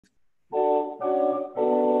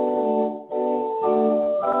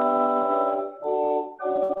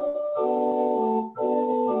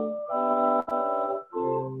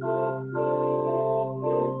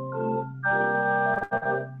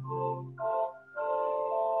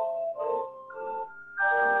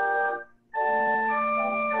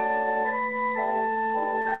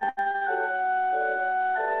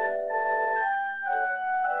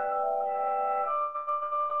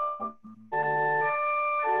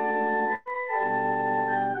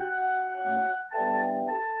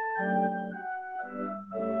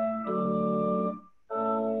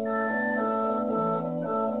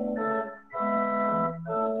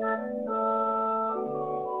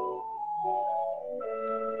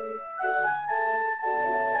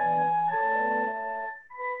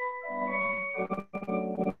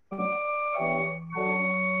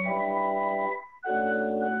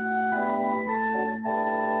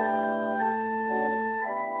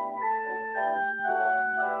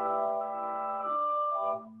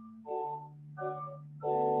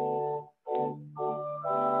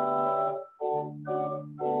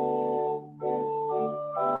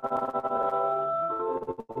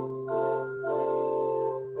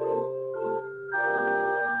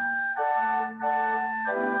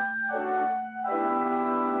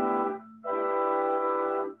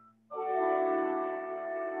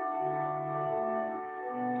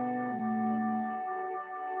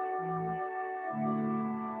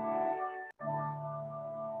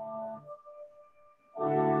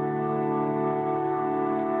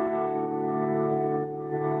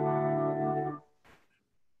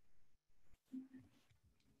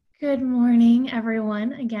Good morning,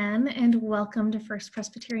 everyone, again, and welcome to First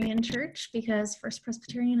Presbyterian Church, because First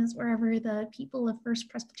Presbyterian is wherever the people of First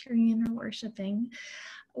Presbyterian are worshiping.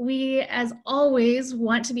 We, as always,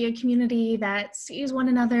 want to be a community that sees one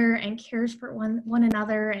another and cares for one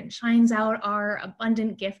another and shines out our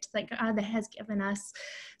abundant gift that God has given us.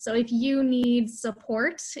 So if you need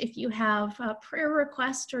support, if you have a prayer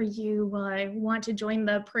request, or you want to join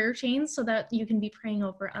the prayer chain so that you can be praying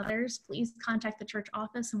over others, please contact the church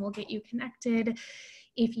office and we'll get you connected.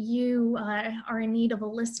 If you are in need of a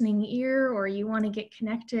listening ear, or you want to get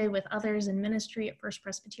connected with others in ministry at First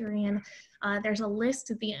Presbyterian, there's a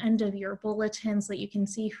list at the end of your bulletin so that you can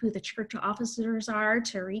see who the church officers are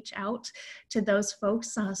to reach out to those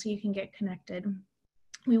folks so you can get connected.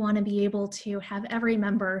 We want to be able to have every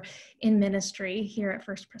member in ministry here at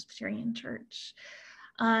First Presbyterian Church.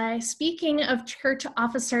 Speaking of church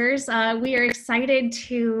officers, we are excited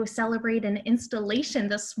to celebrate an installation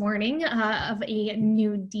this morning of a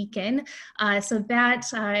new deacon. So that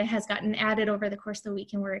has gotten added over the course of the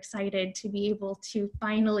week, and we're excited to be able to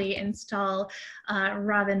finally install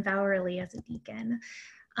Robin Bowerly as a deacon.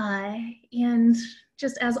 And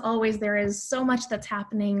just as always, there is so much that's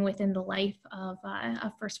happening within the life of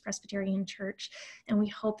First Presbyterian Church, and we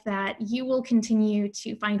hope that you will continue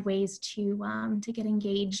to find ways to get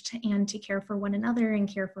engaged and to care for one another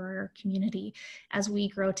and care for our community as we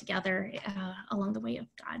grow together along the way of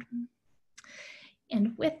God.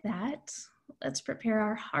 And with that, let's prepare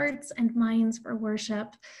our hearts and minds for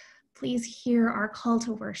worship. Please hear our call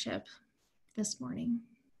to worship this morning.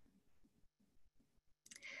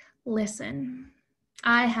 Listen,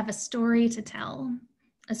 I have a story to tell,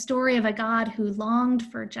 a story of a God who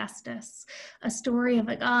longed for justice, a story of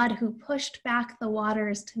a God who pushed back the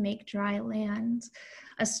waters to make dry land,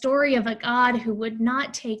 a story of a God who would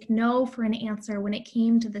not take no for an answer when it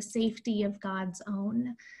came to the safety of God's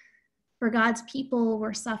own. For God's people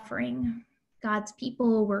were suffering, God's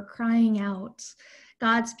people were crying out,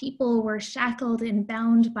 God's people were shackled and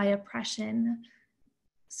bound by oppression.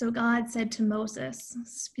 So God said to Moses,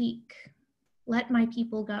 "Speak, let my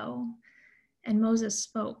people go." And Moses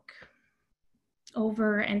spoke.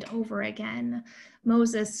 Over and over again,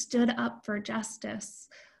 Moses stood up for justice,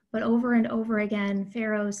 but over and over again,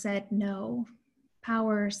 Pharaoh said no.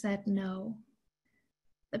 Power said no.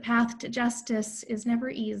 The path to justice is never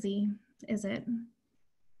easy, is it?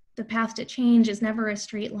 The path to change is never a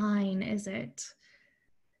straight line, is it?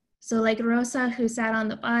 So like Rosa, who sat on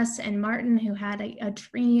the bus, and Martin, who had a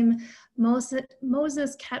dream,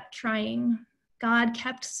 Moses kept trying. God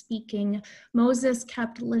kept speaking. Moses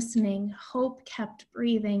kept listening. Hope kept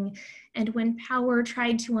breathing. And when power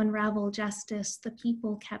tried to unravel justice, the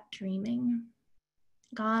people kept dreaming.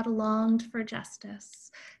 God longed for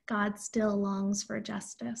justice. God still longs for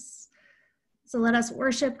justice. So let us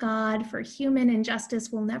worship God, for human injustice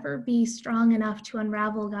will never be strong enough to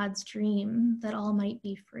unravel God's dream that all might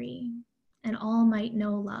be free and all might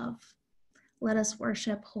know love. Let us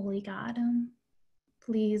worship holy God.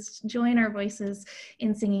 Please join our voices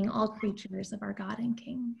in singing All Creatures of our God and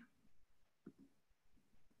King.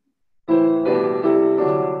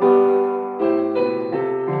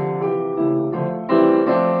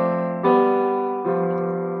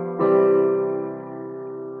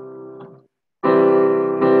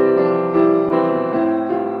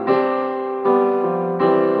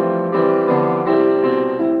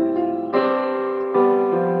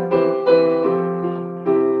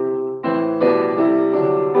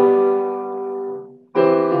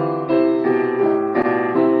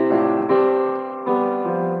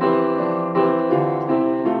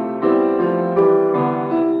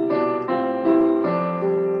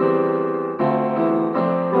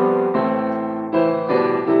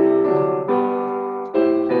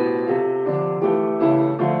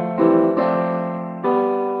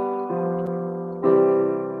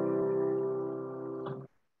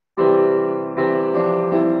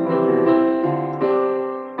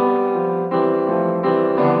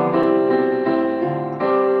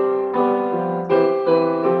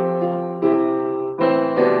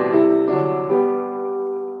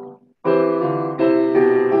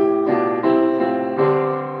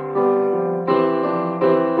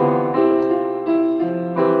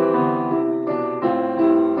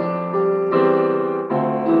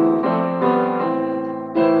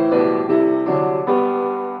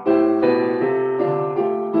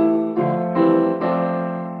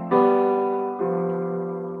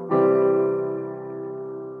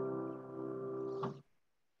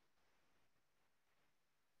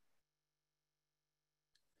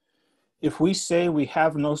 If we say we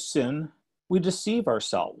have no sin, we deceive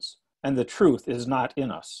ourselves, and the truth is not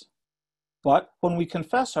in us. But when we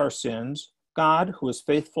confess our sins, God, who is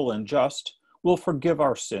faithful and just, will forgive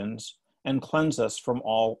our sins and cleanse us from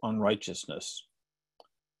all unrighteousness.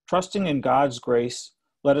 Trusting in God's grace,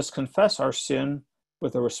 let us confess our sin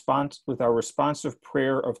with our responsive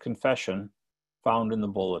prayer of confession found in the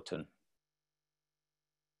bulletin.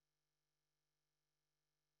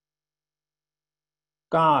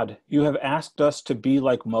 God, you have asked us to be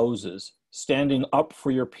like Moses, standing up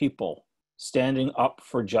for your people, standing up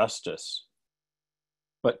for justice.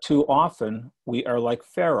 But too often we are like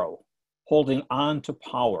Pharaoh, holding on to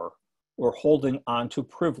power or holding on to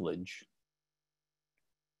privilege.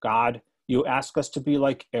 God, you ask us to be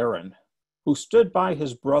like Aaron, who stood by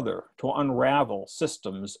his brother to unravel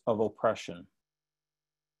systems of oppression.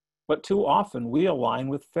 But too often we align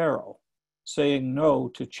with Pharaoh, saying no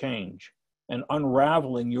to change and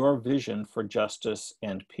unraveling your vision for justice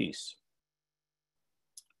and peace.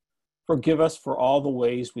 Forgive us for all the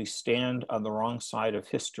ways we stand on the wrong side of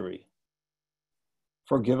history.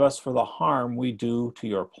 Forgive us for the harm we do to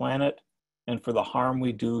your planet and for the harm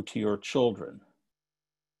we do to your children.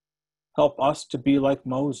 Help us to be like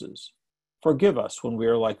Moses. Forgive us when we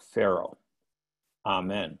are like Pharaoh.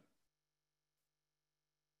 Amen.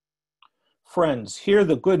 Friends, hear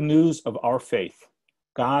the good news of our faith.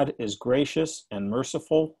 God is gracious and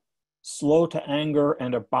merciful, slow to anger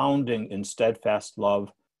and abounding in steadfast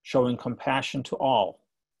love, showing compassion to all.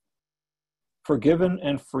 Forgiven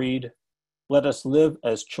and freed, let us live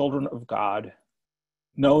as children of God.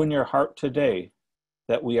 Know in your heart today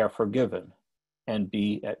that we are forgiven and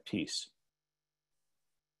be at peace.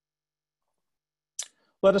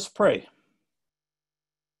 Let us pray.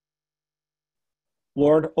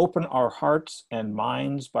 Lord, open our hearts and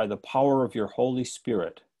minds by the power of your Holy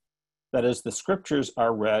Spirit, that as the scriptures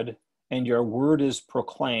are read and your word is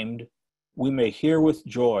proclaimed, we may hear with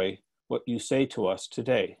joy what you say to us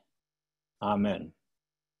today. Amen.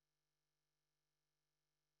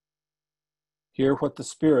 Hear what the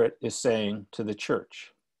Spirit is saying to the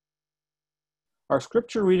church. Our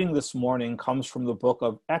scripture reading this morning comes from the book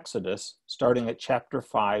of Exodus, starting at chapter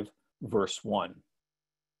 5, verse 1.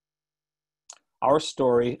 Our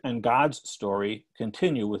story and God's story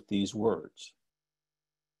continue with these words.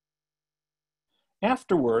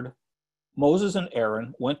 Afterward, Moses and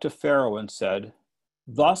Aaron went to Pharaoh and said,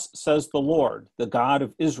 "Thus says the Lord, the God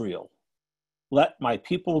of Israel, let my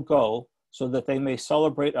people go so that they may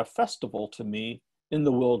celebrate a festival to me in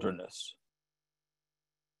the wilderness."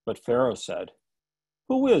 But Pharaoh said,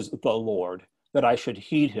 "Who is the Lord that I should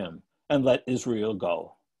heed him and let Israel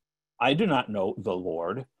go? I do not know the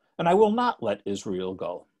Lord, and I will not let Israel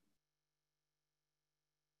go."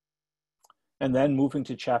 And then moving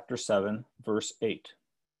to chapter 7, verse 8.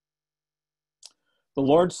 The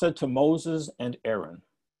Lord said to Moses and Aaron,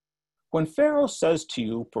 "When Pharaoh says to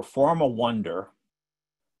you, 'Perform a wonder,'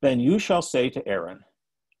 then you shall say to Aaron,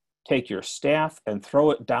 'Take your staff and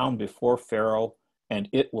throw it down before Pharaoh, and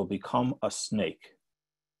it will become a snake.'"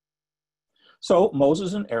 So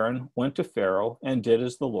Moses and Aaron went to Pharaoh and did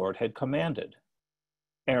as the Lord had commanded.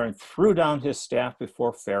 Aaron threw down his staff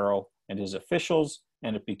before Pharaoh and his officials,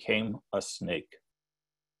 and it became a snake.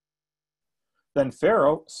 Then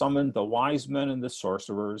Pharaoh summoned the wise men and the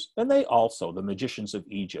sorcerers, and they also, the magicians of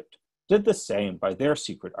Egypt, did the same by their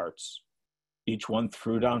secret arts. Each one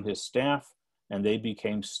threw down his staff, and they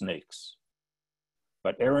became snakes.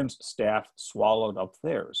 But Aaron's staff swallowed up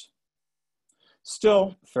theirs.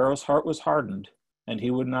 Still, Pharaoh's heart was hardened, and he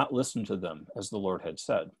would not listen to them, as the Lord had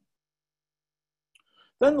said.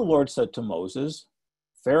 Then the Lord said to Moses,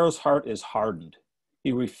 "Pharaoh's heart is hardened.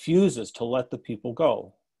 He refuses to let the people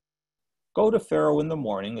go. Go to Pharaoh in the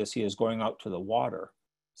morning as he is going out to the water.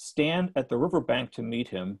 Stand at the riverbank to meet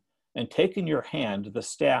him, and take in your hand the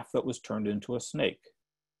staff that was turned into a snake.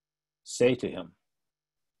 Say to him,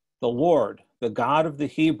 'The Lord, the God of the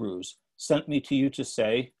Hebrews, sent me to you to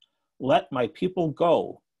say, let my people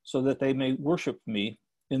go so that they may worship me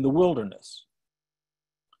in the wilderness.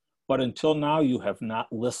 But until now you have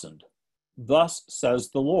not listened. Thus says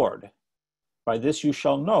the Lord, by this you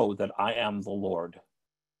shall know that I am the Lord.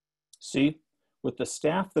 See, with the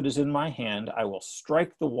staff that is in my hand, I will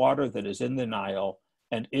strike the water that is in the Nile,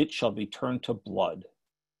 and it shall be turned to blood.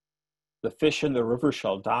 The fish in the river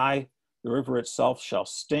shall die, the river itself shall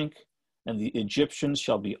stink, and the Egyptians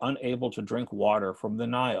shall be unable to drink water from the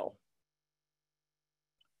Nile."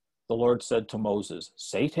 The Lord said to Moses,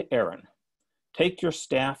 "Say to Aaron, take your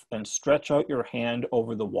staff and stretch out your hand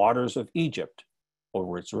over the waters of Egypt,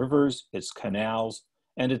 over its rivers, its canals,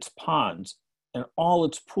 and its ponds, and all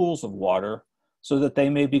its pools of water, so that they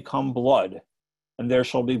may become blood. And there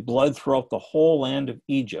shall be blood throughout the whole land of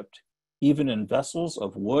Egypt, even in vessels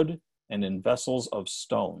of wood and in vessels of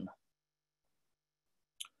stone.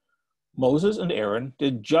 Moses and Aaron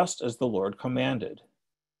did just as the Lord commanded.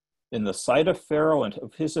 In the sight of Pharaoh and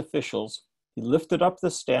of his officials, he lifted up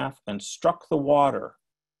the staff and struck the water,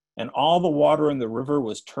 and all the water in the river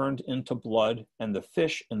was turned into blood, and the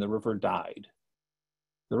fish in the river died.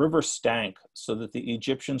 The river stank so that the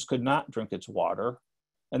Egyptians could not drink its water,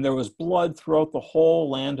 and there was blood throughout the whole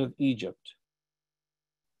land of Egypt.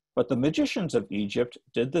 But the magicians of Egypt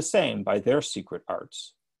did the same by their secret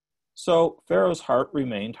arts. So Pharaoh's heart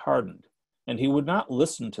remained hardened, and he would not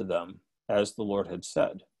listen to them, as the Lord had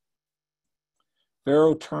said.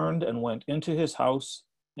 Pharaoh turned and went into his house,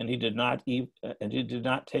 and he did not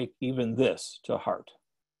take even this to heart.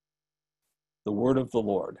 The word of the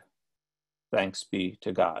Lord. Thanks be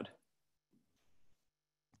to God.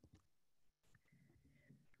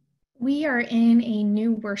 We are in a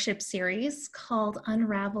new worship series called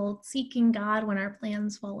Unraveled, Seeking God When Our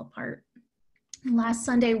Plans Fall Apart. Last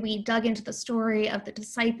Sunday, we dug into the story of the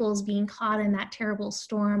disciples being caught in that terrible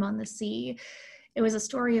storm on the sea. It was a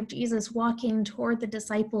story of Jesus walking toward the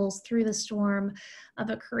disciples through the storm, of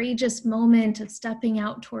a courageous moment of stepping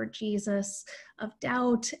out toward Jesus, of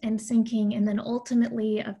doubt and sinking, and then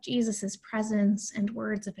ultimately of Jesus's presence and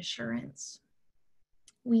words of assurance.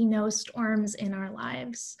 We know storms in our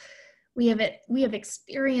lives. We have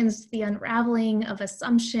experienced the unraveling of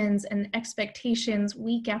assumptions and expectations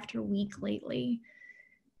week after week lately.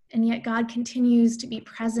 And yet God continues to be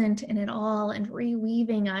present in it all and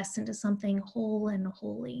reweaving us into something whole and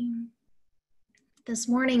holy. This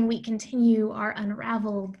morning, we continue our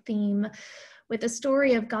unraveled theme with the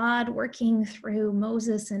story of God working through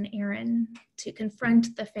Moses and Aaron to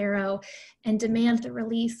confront the Pharaoh and demand the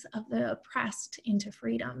release of the oppressed into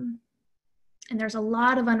freedom. And there's a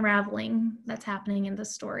lot of unraveling that's happening in the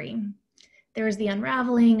story. There is the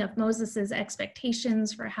unraveling of Moses'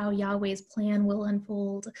 expectations for how Yahweh's plan will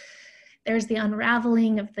unfold. There's the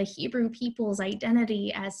unraveling of the Hebrew people's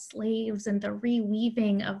identity as slaves and the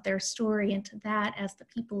reweaving of their story into that as the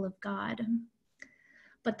people of God.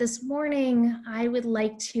 But this morning, I would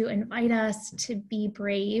like to invite us to be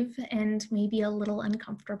brave and maybe a little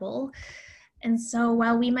uncomfortable. And so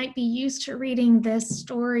while we might be used to reading this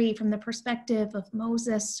story from the perspective of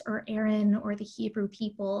Moses or Aaron or the Hebrew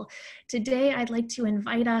people, today I'd like to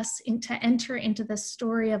invite us to enter into the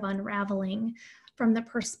story of unraveling from the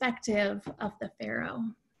perspective of the Pharaoh.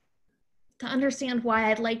 To understand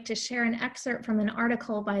why, I'd like to share an excerpt from an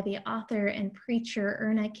article by the author and preacher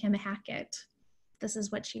Erna Kim Hackett. This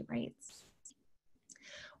is what she writes.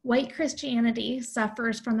 White Christianity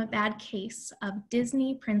suffers from a bad case of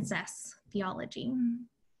Disney princess theology.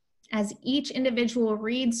 As each individual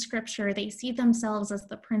reads scripture, they see themselves as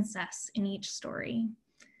the princess in each story.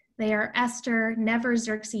 They are Esther, never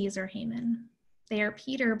Xerxes or Haman. They are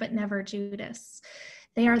Peter, but never Judas.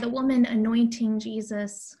 They are the woman anointing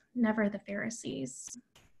Jesus, never the Pharisees.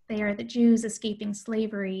 They are the Jews escaping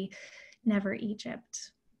slavery, never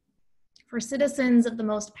Egypt. For citizens of the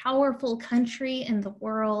most powerful country in the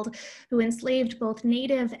world, who enslaved both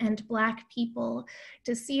native and Black people,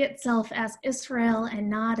 to see itself as Israel and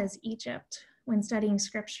not as Egypt when studying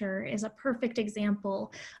scripture is a perfect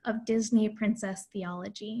example of Disney princess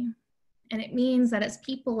theology. And it means that as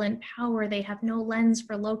people in power, they have no lens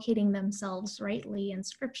for locating themselves rightly in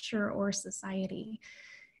scripture or society.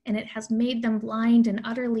 And it has made them blind and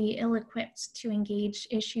utterly ill-equipped to engage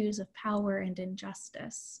issues of power and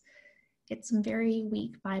injustice. It's some very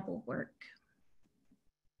weak Bible work.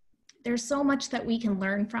 There's so much that we can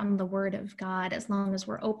learn from the Word of God as long as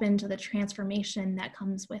we're open to the transformation that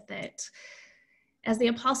comes with it. As the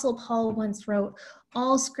Apostle Paul once wrote,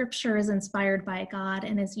 all scripture is inspired by God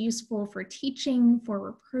and is useful for teaching, for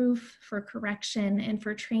reproof, for correction, and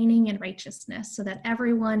for training in righteousness, so that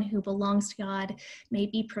everyone who belongs to God may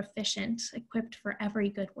be proficient, equipped for every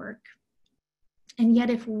good work. And yet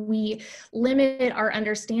if we limit our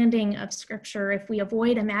understanding of scripture, if we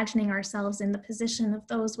avoid imagining ourselves in the position of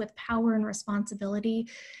those with power and responsibility,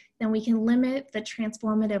 then we can limit the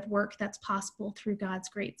transformative work that's possible through God's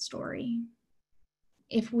great story.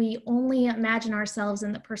 If we only imagine ourselves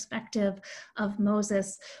in the perspective of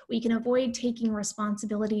Moses, we can avoid taking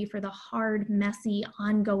responsibility for the hard, messy,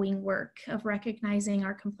 ongoing work of recognizing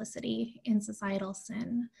our complicity in societal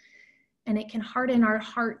sin. And it can harden our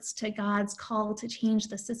hearts to God's call to change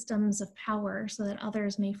the systems of power so that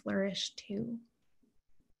others may flourish too.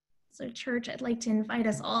 So church, I'd like to invite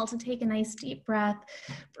us all to take a nice deep breath,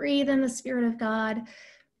 breathe in the Spirit of God,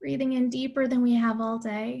 breathing in deeper than we have all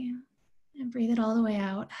day, and breathe it all the way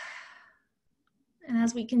out. And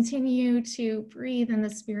as we continue to breathe in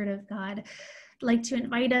the Spirit of God, I'd like to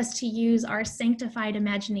invite us to use our sanctified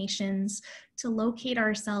imaginations to locate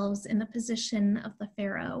ourselves in the position of the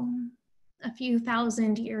Pharaoh, a few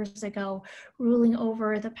thousand years ago, ruling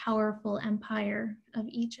over the powerful empire of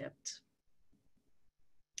Egypt.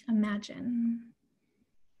 Imagine.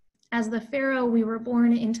 As the Pharaoh, we were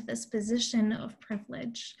born into this position of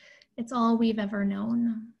privilege. It's all we've ever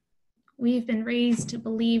known. We've been raised to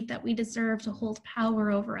believe that we deserve to hold power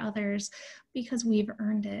over others because we've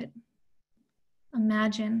earned it.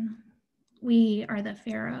 Imagine, we are the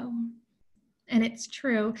Pharaoh. And it's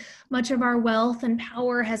true, much of our wealth and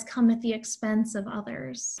power has come at the expense of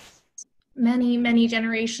others. Many, many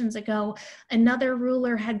generations ago, another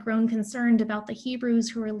ruler had grown concerned about the Hebrews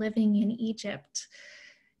who were living in Egypt.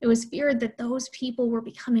 It was feared that those people were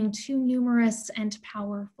becoming too numerous and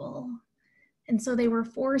powerful. And so they were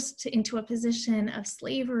forced into a position of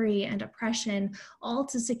slavery and oppression, all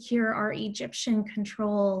to secure our Egyptian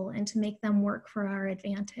control and to make them work for our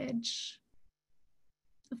advantage.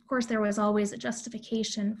 Of course, there was always a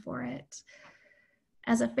justification for it.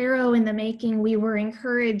 As a Pharaoh in the making, we were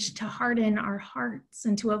encouraged to harden our hearts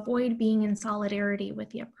and to avoid being in solidarity with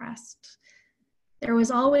the oppressed. There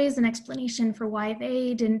was always an explanation for why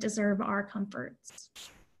they didn't deserve our comforts.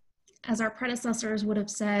 As our predecessors would have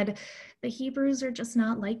said, the Hebrews are just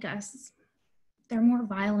not like us. They're more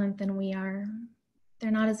violent than we are. They're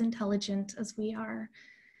not as intelligent as we are.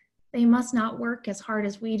 They must not work as hard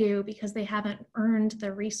as we do because they haven't earned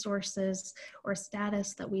the resources or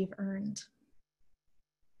status that we've earned.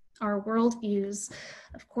 Our worldviews,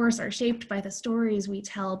 of course, are shaped by the stories we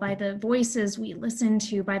tell, by the voices we listen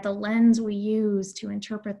to, by the lens we use to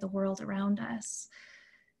interpret the world around us.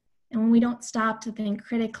 And when we don't stop to think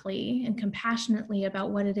critically and compassionately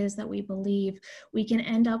about what it is that we believe, we can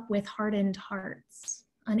end up with hardened hearts,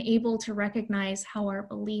 unable to recognize how our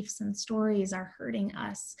beliefs and stories are hurting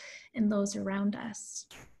us and those around us.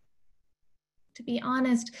 To be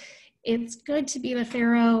honest, it's good to be the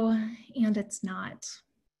Pharaoh, and it's not.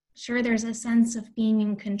 Sure, there's a sense of being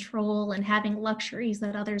in control and having luxuries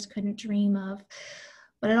that others couldn't dream of,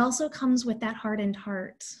 but it also comes with that hardened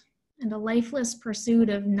heart and a lifeless pursuit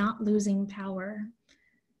of not losing power.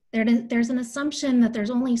 There's an assumption that there's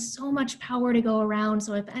only so much power to go around,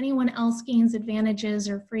 so if anyone else gains advantages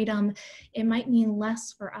or freedom, it might mean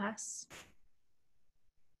less for us.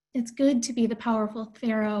 It's good to be the powerful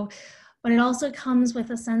Pharaoh, but it also comes with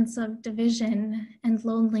a sense of division and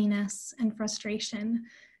loneliness and frustration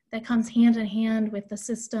that comes hand in hand with the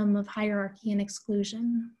system of hierarchy and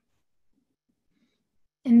exclusion.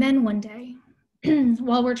 And then one day,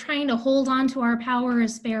 while we're trying to hold on to our power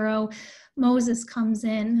as Pharaoh, Moses comes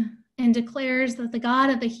in and declares that the God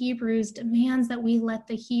of the Hebrews demands that we let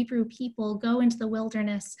the Hebrew people go into the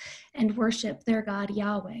wilderness and worship their God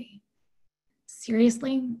Yahweh.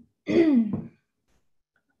 Seriously?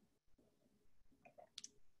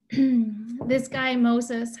 This guy,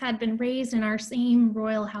 Moses, had been raised in our same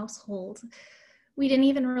royal household. We didn't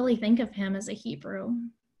even really think of him as a Hebrew.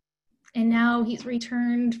 And now he's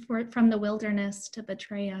returned from the wilderness to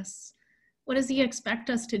betray us. What does he expect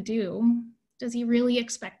us to do? Does he really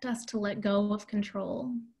expect us to let go of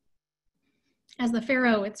control? As the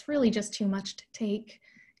Pharaoh, it's really just too much to take.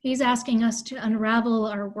 He's asking us to unravel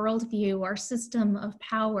our worldview, our system of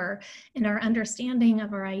power, and our understanding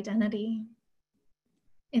of our identity.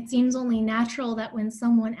 It seems only natural that when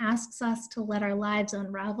someone asks us to let our lives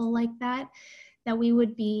unravel like that we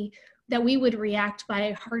would react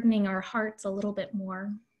by hardening our hearts a little bit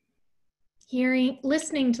more.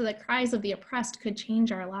 Listening to the cries of the oppressed could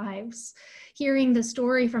change our lives. Hearing the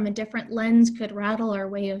story from a different lens could rattle our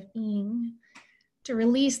way of being. To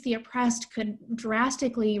release the oppressed could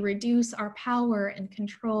drastically reduce our power and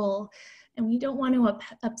control, and we don't want to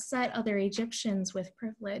upset other Egyptians with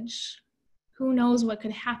privilege. Who knows what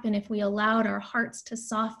could happen if we allowed our hearts to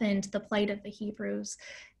soften to the plight of the Hebrews?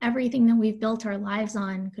 Everything that we've built our lives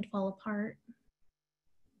on could fall apart.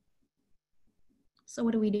 So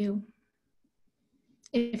what do?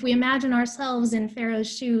 If we imagine ourselves in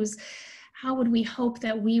Pharaoh's shoes, how would we hope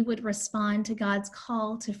that we would respond to God's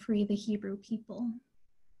call to free the Hebrew people?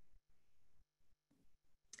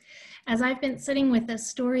 As I've been sitting with this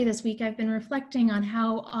story this week, I've been reflecting on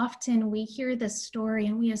how often we hear this story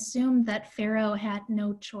and we assume that Pharaoh had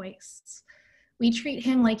no choice. We treat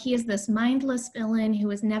him like he is this mindless villain who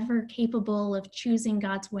is never capable of choosing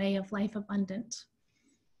God's way of life abundant.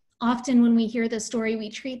 Often when we hear this story, we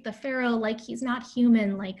treat the Pharaoh like he's not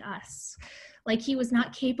human like us, like he was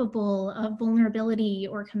not capable of vulnerability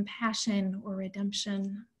or compassion or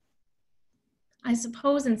redemption. I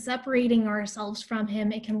suppose in separating ourselves from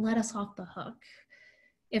him, it can let us off the hook.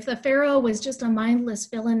 If the Pharaoh was just a mindless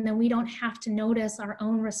villain, then we don't have to notice our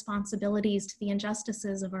own responsibilities to the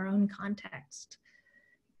injustices of our own context.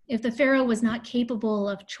 If the Pharaoh was not capable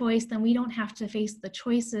of choice, then we don't have to face the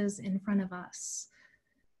choices in front of us.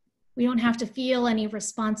 We don't have to feel any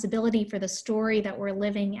responsibility for the story that we're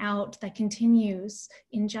living out that continues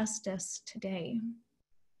injustice today.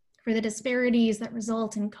 For the disparities that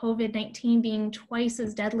result in COVID-19 being twice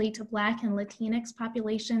as deadly to Black and Latinx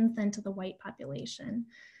populations than to the white population.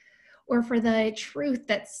 Or for the truth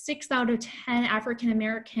that 6 out of 10 African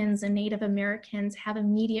Americans and Native Americans have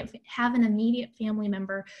an immediate family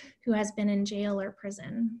member who has been in jail or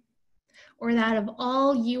prison. Or that of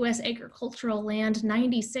all US agricultural land,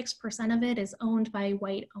 96% of it is owned by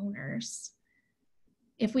white owners.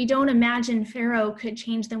 If we don't imagine Pharaoh could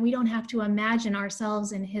change, then we don't have to imagine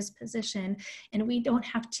ourselves in his position, and we don't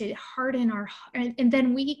have to and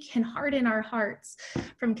then we can harden our hearts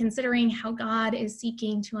from considering how God is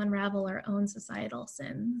seeking to unravel our own societal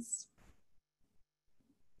sins.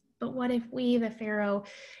 But what if we, the Pharaoh,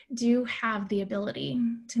 do have the ability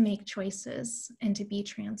to make choices and to be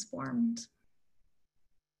transformed?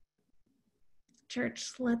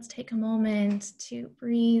 Church, let's take a moment to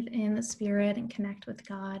breathe in the Spirit and connect with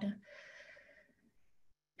God.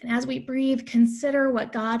 And as we breathe, consider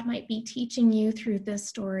what God might be teaching you through this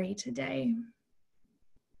story today.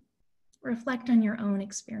 Reflect on your own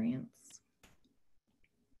experience.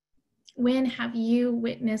 When have you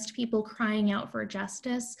witnessed people crying out for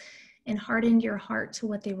justice and hardened your heart to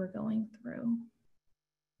what they were going through?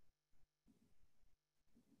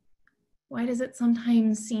 Why does it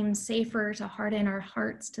sometimes seem safer to harden our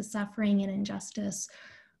hearts to suffering and injustice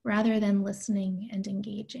rather than listening and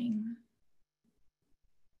engaging?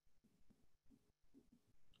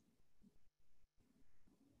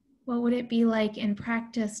 What would it be like in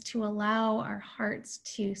practice to allow our hearts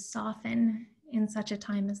to soften in such a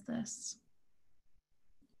time as this?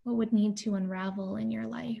 What would need to unravel in your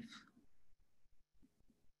life?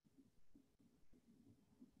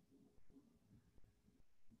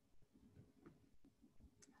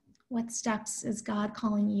 What steps is God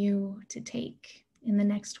calling you to take in the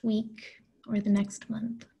next week or the next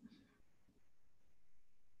month?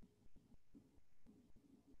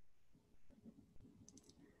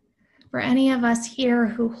 For any of us here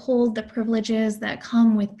who hold the privileges that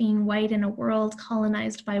come with being white in a world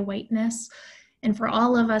colonized by whiteness, and for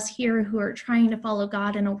all of us here who are trying to follow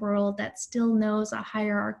God in a world that still knows a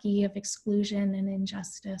hierarchy of exclusion and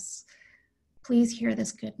injustice, please hear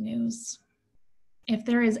this good news. If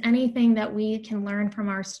there is anything that we can learn from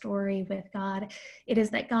our story with God, it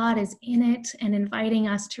is that God is in it and inviting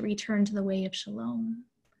us to return to the way of shalom.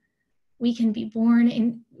 We can be born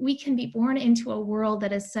into a world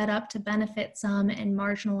that is set up to benefit some and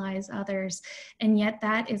marginalize others, and yet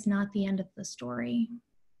that is not the end of the story.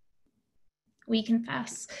 We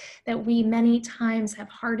confess that we many times have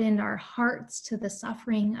hardened our hearts to the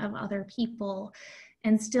suffering of other people,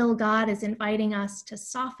 and still God is inviting us to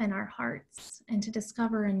soften our hearts and to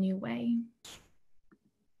discover a new way.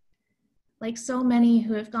 Like so many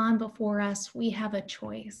who have gone before us, we have a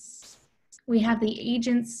choice. We have the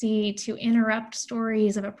agency to interrupt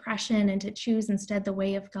stories of oppression and to choose instead the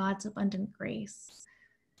way of God's abundant grace.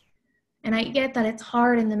 And I get that it's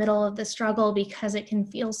hard in the middle of the struggle because it can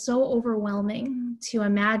feel so overwhelming to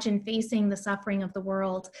imagine facing the suffering of the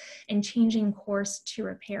world and changing course to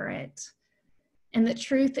repair it. And the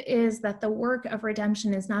truth is that the work of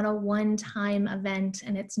redemption is not a one-time event,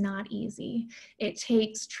 and it's not easy. It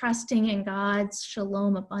takes trusting in God's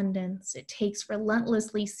shalom abundance. It takes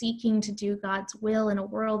relentlessly seeking to do God's will in a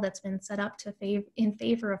world that's been set up in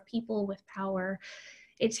favor of people with power.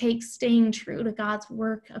 It takes staying true to God's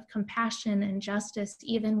work of compassion and justice,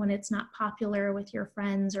 even when it's not popular with your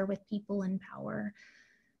friends or with people in power.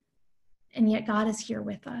 And yet God is here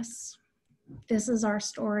with us. This is our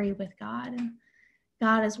story with God.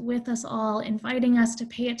 God is with us all, inviting us to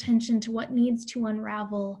pay attention to what needs to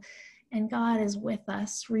unravel. And God is with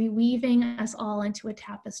us, reweaving us all into a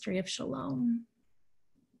tapestry of shalom.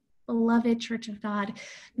 Beloved Church of God,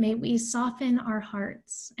 may we soften our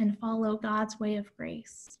hearts and follow God's way of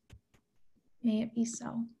grace. May it be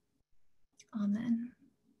so. Amen.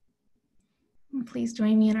 Please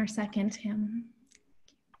join me in our second hymn.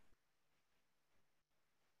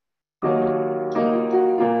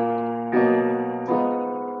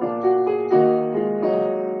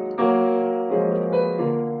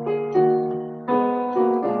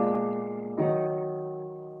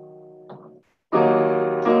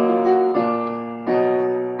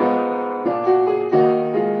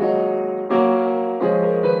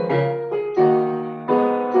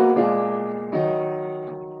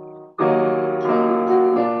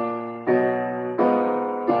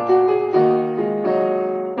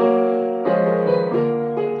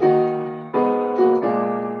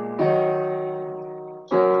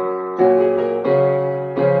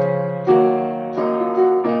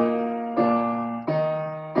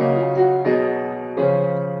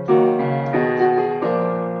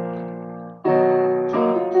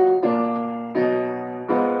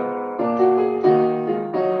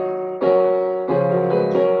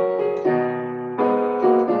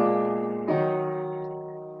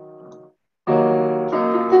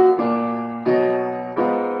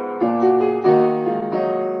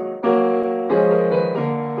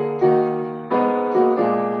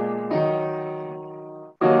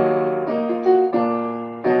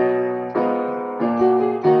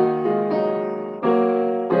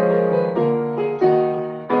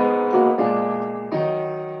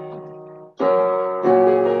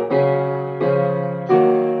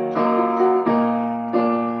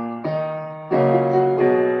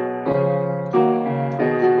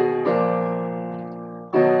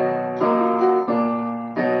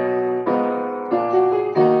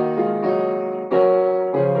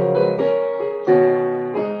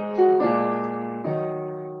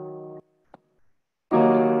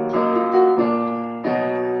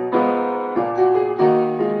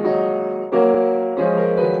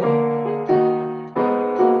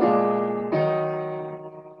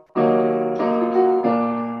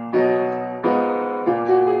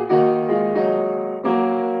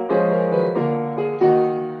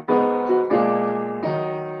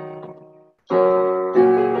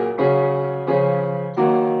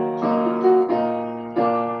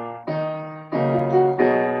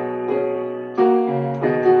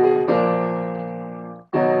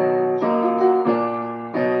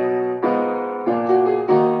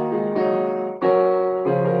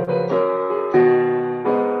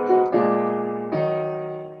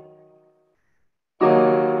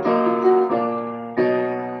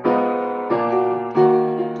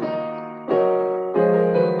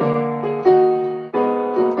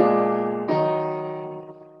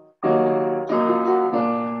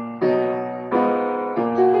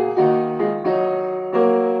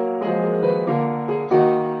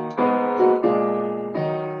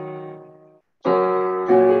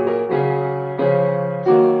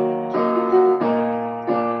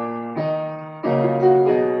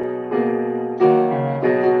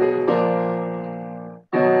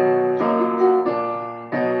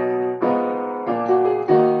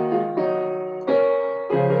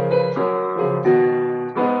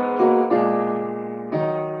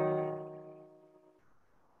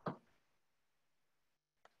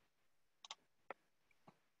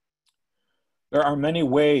 are many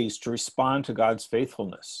ways to respond to God's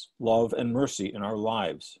faithfulness, love, and mercy in our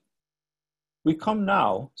lives. We come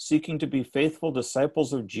now seeking to be faithful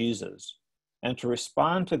disciples of Jesus and to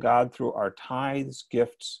respond to God through our tithes,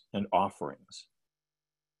 gifts, and offerings.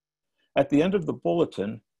 At the end of the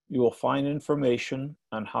bulletin, you will find information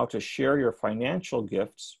on how to share your financial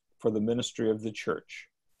gifts for the ministry of the church.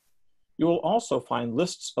 You will also find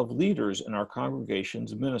lists of leaders in our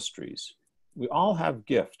congregation's ministries. We all have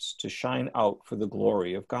gifts to shine out for the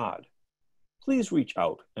glory of God. Please reach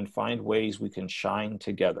out and find ways we can shine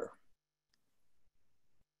together.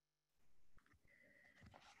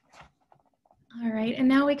 All right, and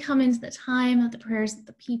now we come into the time of the prayers of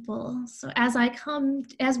the people. So as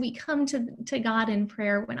we come to God in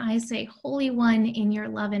prayer, when I say, Holy One, in your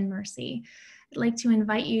love and mercy, I'd like to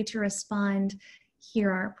invite you to respond,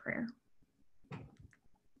 hear our prayer.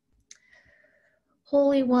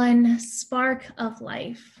 Holy One, spark of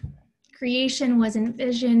life, creation was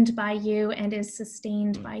envisioned by you and is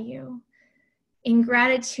sustained by you. In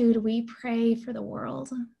gratitude, we pray for the world,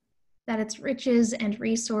 that its riches and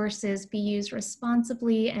resources be used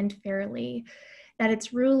responsibly and fairly, that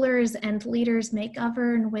its rulers and leaders may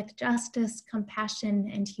govern with justice, compassion,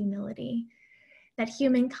 and humility, that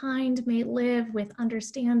humankind may live with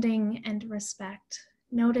understanding and respect,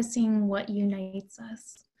 noticing what unites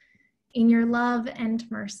us. In your love and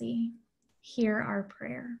mercy, hear our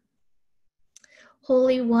prayer.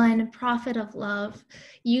 Holy One, prophet of love,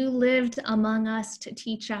 you lived among us to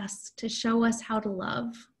teach us, to show us how to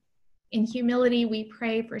love. In humility, we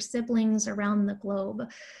pray for siblings around the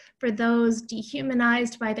globe, for those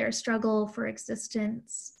dehumanized by their struggle for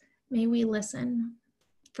existence. May we listen.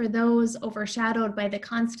 For those overshadowed by the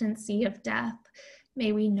constancy of death,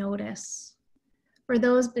 may we notice. For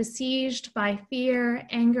those besieged by fear,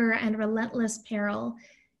 anger, and relentless peril,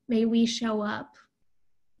 may we show up.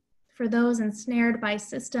 For those ensnared by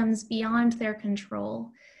systems beyond their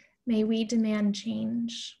control, may we demand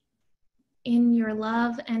change. In your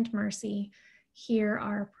love and mercy, hear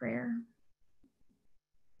our prayer.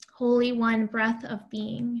 Holy One, breath of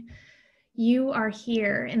being, you are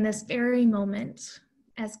here in this very moment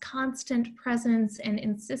as constant presence and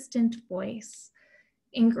insistent voice.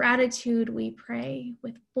 In gratitude we pray,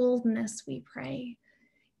 with boldness we pray.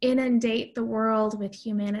 Inundate the world with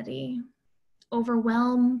humanity.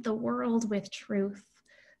 Overwhelm the world with truth.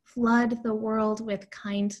 Flood the world with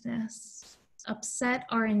kindness. Upset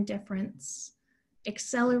our indifference,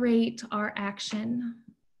 accelerate our action,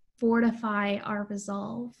 fortify our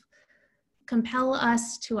resolve, compel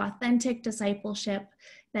us to authentic discipleship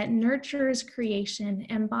that nurtures creation,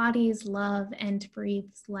 embodies love, and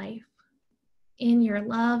breathes life. In your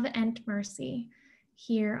love and mercy,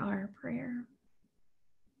 hear our prayer.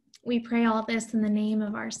 We pray all this in the name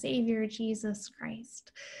of our Savior, Jesus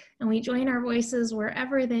Christ. And we join our voices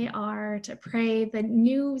wherever they are to pray the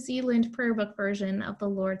New Zealand Prayer Book version of the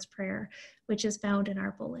Lord's Prayer, which is found in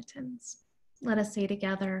our bulletins. Let us say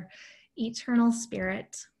together, Eternal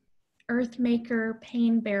Spirit, Earth Maker,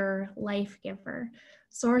 Pain Bearer, Life Giver,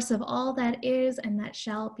 Source of all that is and that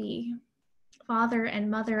shall be, Father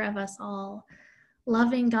and Mother of us all,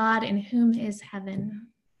 loving God in whom is heaven.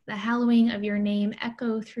 The hallowing of your name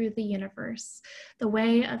echo through the universe. The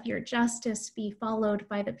way of your justice be followed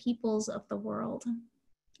by the peoples of the world.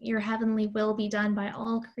 Your heavenly will be done by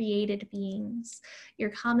all created beings. Your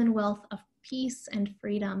commonwealth of peace and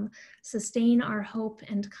freedom sustain our hope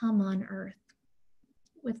and come on earth.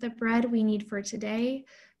 With the bread we need for today,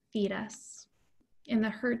 feed us. In the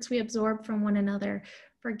hurts we absorb from one another,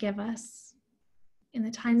 forgive us. In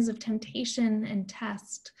the times of temptation and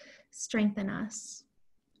test, strengthen us.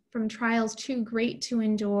 From trials too great to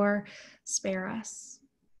endure, spare us.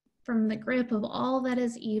 From the grip of all that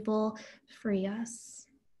is evil, free us.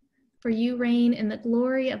 For you reign in the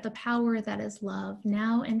glory of the power that is love,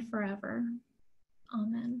 now and forever.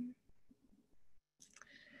 Amen.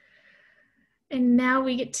 And now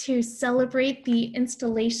we get to celebrate the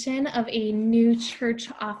installation of a new church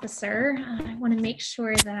officer. I want to make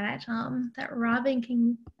sure that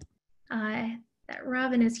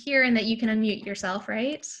Robin is here and that you can unmute yourself,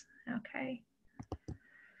 right? Okay.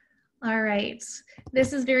 All right.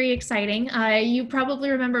 This is very exciting. You probably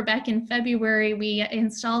remember back in February, we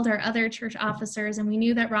installed our other church officers and we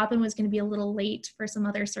knew that Robin was going to be a little late for some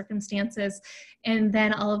other circumstances. And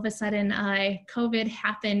then all of a sudden, COVID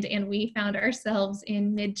happened and we found ourselves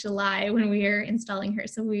in mid-July when we were installing her.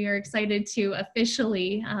 So we are excited to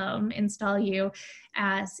officially install you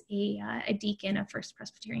as a deacon of First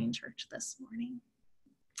Presbyterian Church this morning.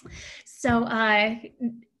 So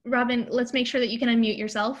Robin, let's make sure that you can unmute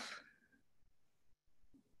yourself.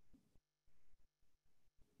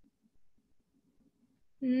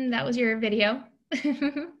 That was your video.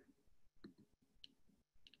 You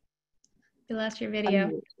lost your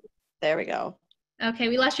video. There we go. Okay,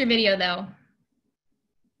 we lost your video though.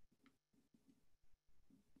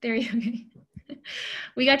 There you go.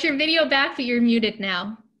 We got your video back, but you're muted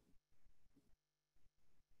now.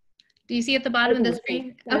 Do you see at the bottom of the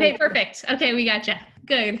screen? Okay, perfect. Okay, we got you.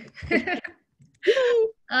 Good.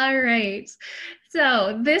 All right.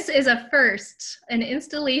 So this is a first, an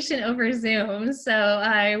installation over Zoom.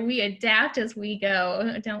 So we adapt as we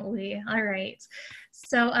go, don't we? All right.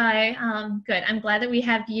 So good. I'm glad that we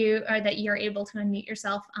have you, or that you're able to unmute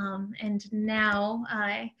yourself. And now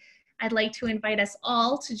I'd like to invite us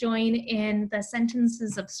all to join in the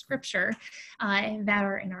sentences of scripture that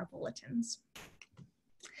are in our bulletins.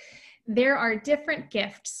 There are different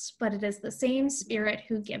gifts, but it is the same Spirit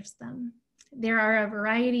who gives them. There are a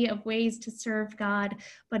variety of ways to serve God,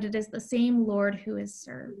 but it is the same Lord who is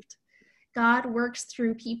served. God works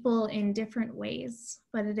through people in different ways,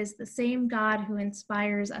 but it is the same God who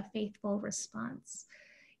inspires a faithful response.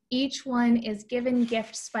 Each one is given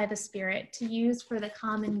gifts by the Spirit to use for the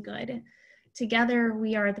common good. Together,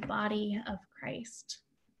 we are the body of Christ.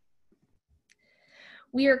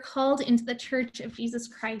 We are called into the Church of Jesus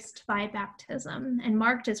Christ by baptism and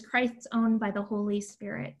marked as Christ's own by the Holy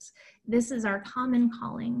Spirit. This is our common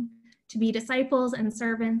calling, to be disciples and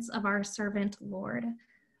servants of our servant Lord.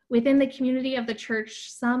 Within the community of the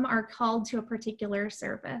church, some are called to a particular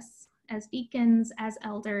service, as deacons, as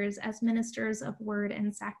elders, as ministers of word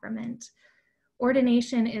and sacrament.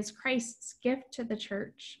 Ordination is Christ's gift to the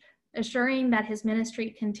church, assuring that his ministry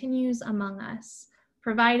continues among us,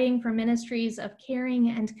 providing for ministries of caring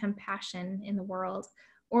and compassion in the world,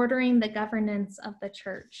 ordering the governance of the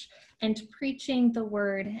church, and preaching the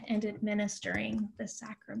word and administering the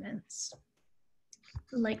sacraments.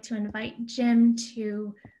 I'd like to invite Jim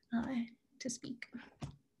to speak.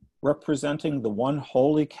 Representing the one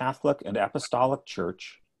holy Catholic and Apostolic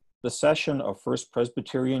Church, the session of First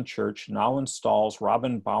Presbyterian Church now installs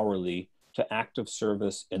Robin Bowerly to active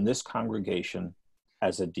service in this congregation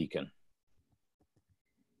as a deacon.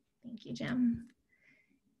 Thank you, Jim.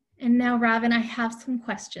 And now, Robin, I have some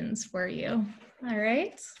questions for you. All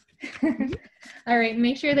right. All right.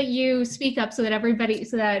 Make sure that you speak up so that everybody,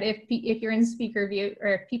 so that if you're in speaker view, or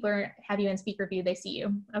if people have you in speaker view, they see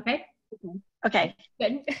you. Okay. Okay.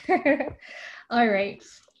 Good. All right.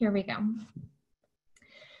 Here we go.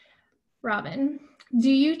 Robin,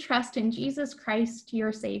 do you trust in Jesus Christ,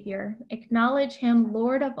 your Savior, acknowledge him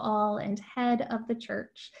Lord of all and head of the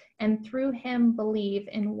church, and through him believe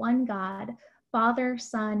in one God, Father,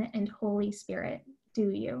 Son, and Holy Spirit?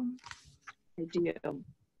 Do you? I do.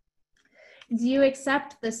 Do you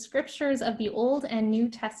accept the scriptures of the Old and New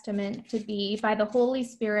Testament to be, by the Holy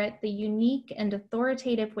Spirit, the unique and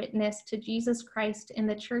authoritative witness to Jesus Christ in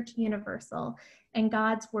the Church Universal and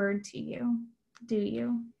God's word to you? Do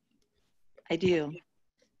you? I do.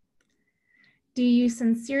 Do you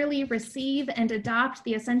sincerely receive and adopt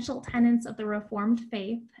the essential tenets of the Reformed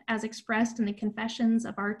faith as expressed in the confessions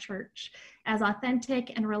of our church as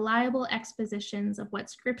authentic and reliable expositions of what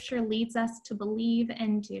Scripture leads us to believe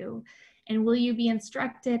and do? And will you be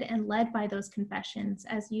instructed and led by those confessions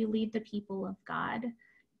as you lead the people of God?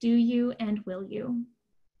 Do you and will you?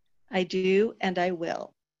 I do and I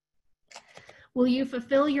will. Will you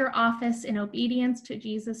fulfill your office in obedience to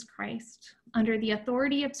Jesus Christ under the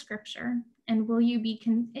authority of Scripture? And will you be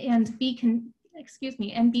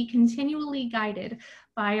continually guided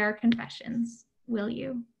by our confessions? Will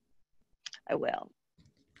you? I will.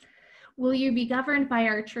 Will you be governed by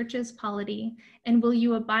our church's polity, and will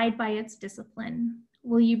you abide by its discipline?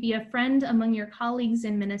 Will you be a friend among your colleagues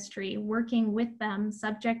in ministry, working with them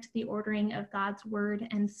subject to the ordering of God's word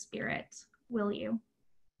and spirit? Will you?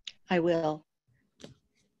 I will.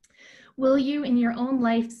 Will you in your own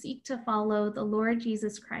life seek to follow the Lord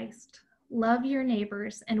Jesus Christ, love your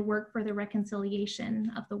neighbors, and work for the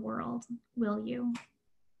reconciliation of the world? Will you?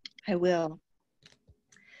 I will.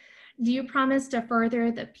 Do you promise to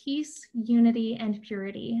further the peace, unity, and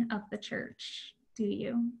purity of the church? Do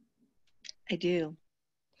you? I do.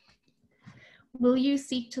 Will you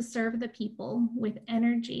seek to serve the people with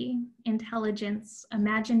energy, intelligence,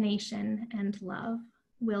 imagination, and love?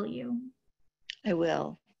 Will you? I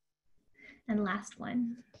will. And last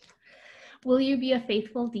one. Will you be a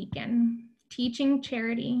faithful deacon, teaching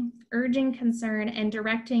charity, urging concern, and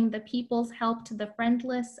directing the people's help to the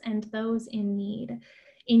friendless and those in need?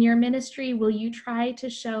 In your ministry, will you try to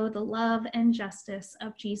show the love and justice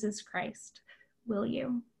of Jesus Christ? Will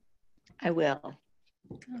you? I will. All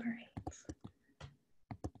right.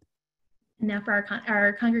 Now for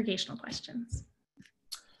our congregational questions.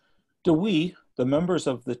 Do we, The members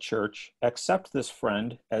of the church accept this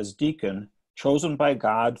friend as deacon, chosen by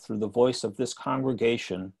God through the voice of this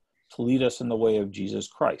congregation to lead us in the way of Jesus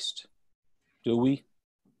Christ. Do we?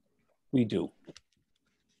 We do.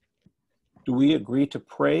 Do we agree to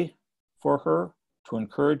pray for her, to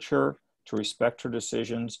encourage her, to respect her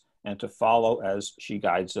decisions, and to follow as she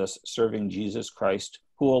guides us, serving Jesus Christ,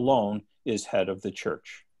 who alone is head of the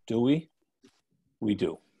church? Do we? We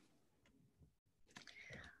do.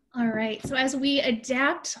 All right, so as we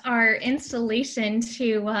adapt our installation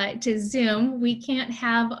to Zoom, we can't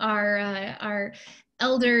have our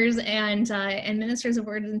elders and ministers of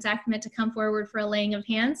word and sacrament to come forward for a laying of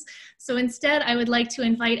hands. So instead, I would like to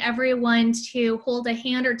invite everyone to hold a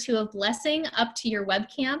hand or two of blessing up to your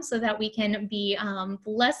webcam so that we can be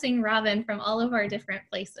blessing Robin from all of our different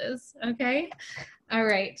places, okay? All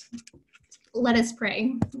right, let us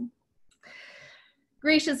pray.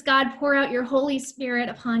 Gracious God, pour out your Holy Spirit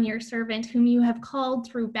upon your servant, whom you have called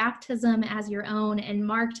through baptism as your own and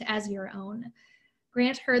marked as your own.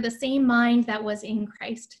 Grant her the same mind that was in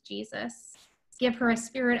Christ Jesus. Give her a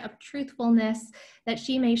spirit of truthfulness, that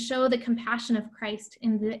she may show the compassion of Christ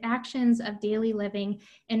in the actions of daily living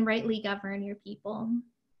and rightly govern your people.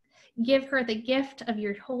 Give her the gift of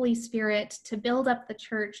your Holy Spirit to build up the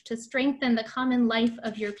church, to strengthen the common life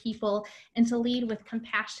of your people, and to lead with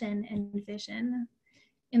compassion and vision.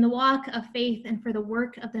 In the walk of faith and for the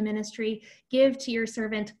work of the ministry, give to your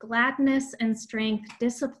servant gladness and strength,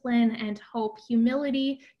 discipline and hope,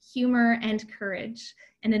 humility, humor and courage,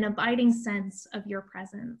 and an abiding sense of your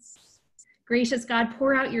presence. Gracious God,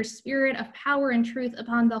 pour out your spirit of power and truth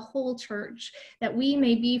upon the whole church, that we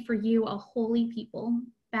may be for you a holy people,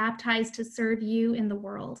 baptized to serve you in the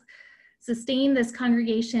world. Sustain this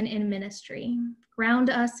congregation in ministry. Ground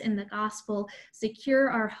us in the gospel. Secure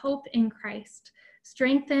our hope in Christ.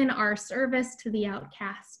 Strengthen our service to the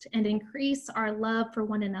outcast and increase our love for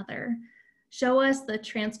one another. Show us the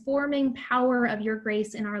transforming power of your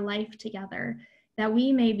grace in our life together, that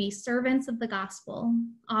we may be servants of the gospel,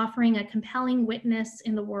 offering a compelling witness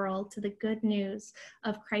in the world to the good news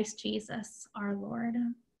of Christ Jesus, our Lord.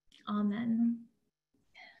 Amen.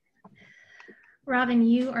 Robin,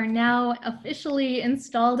 you are now officially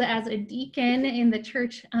installed as a deacon in the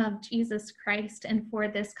Church of Jesus Christ and for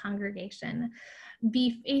this congregation.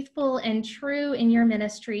 Be faithful and true in your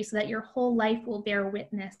ministry so that your whole life will bear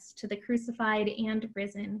witness to the crucified and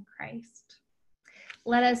risen Christ.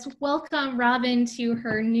 Let us welcome Robin to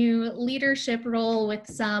her new leadership role with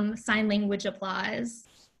some sign language applause.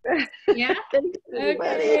 Yeah?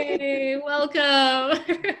 Okay, welcome.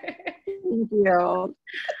 Thank you.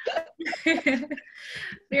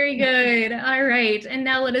 Very good. All right, and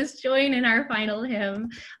now let us join in our final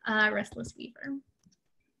hymn, Restless Weaver.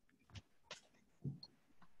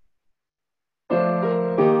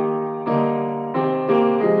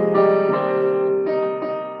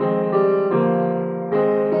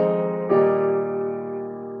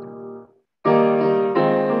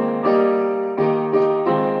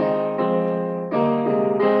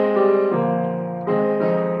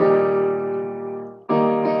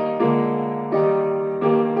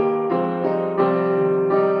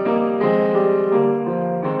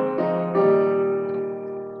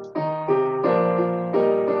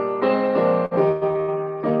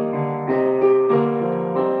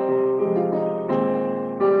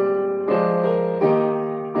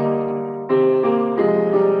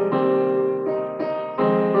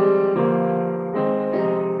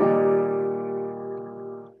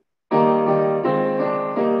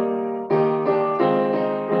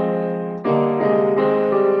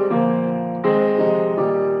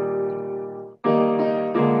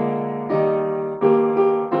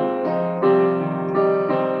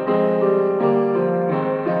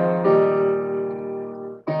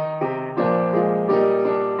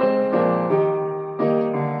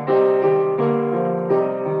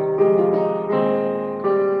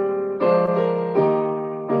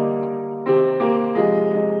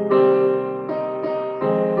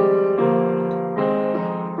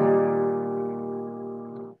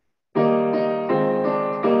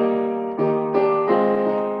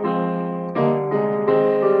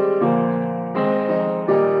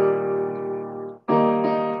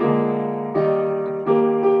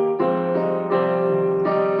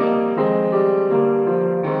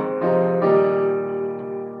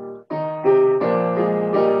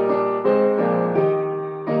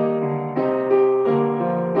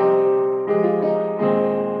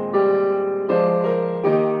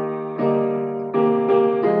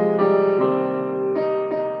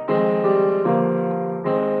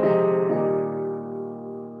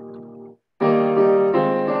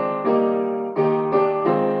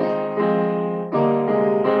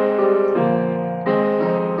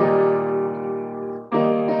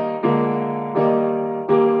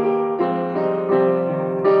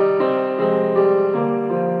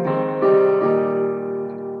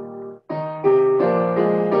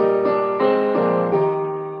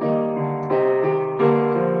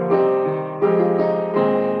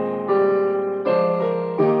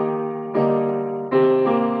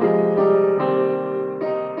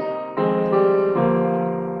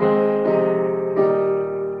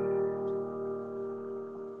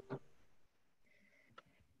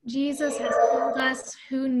 Jesus has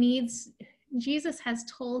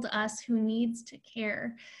told us who needs to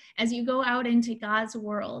care. As you go out into God's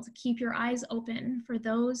world, keep your eyes open for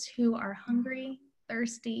those who are hungry,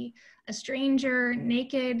 thirsty, a stranger,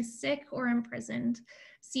 naked, sick, or imprisoned.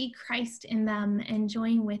 See Christ in them and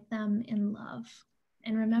join with them in love.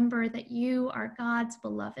 And remember that you are God's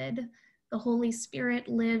beloved. The Holy Spirit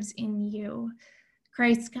lives in you.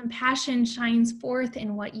 Christ's compassion shines forth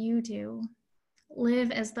in what you do.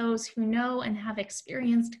 Live as those who know and have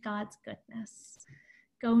experienced God's goodness.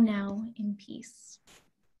 Go now in peace.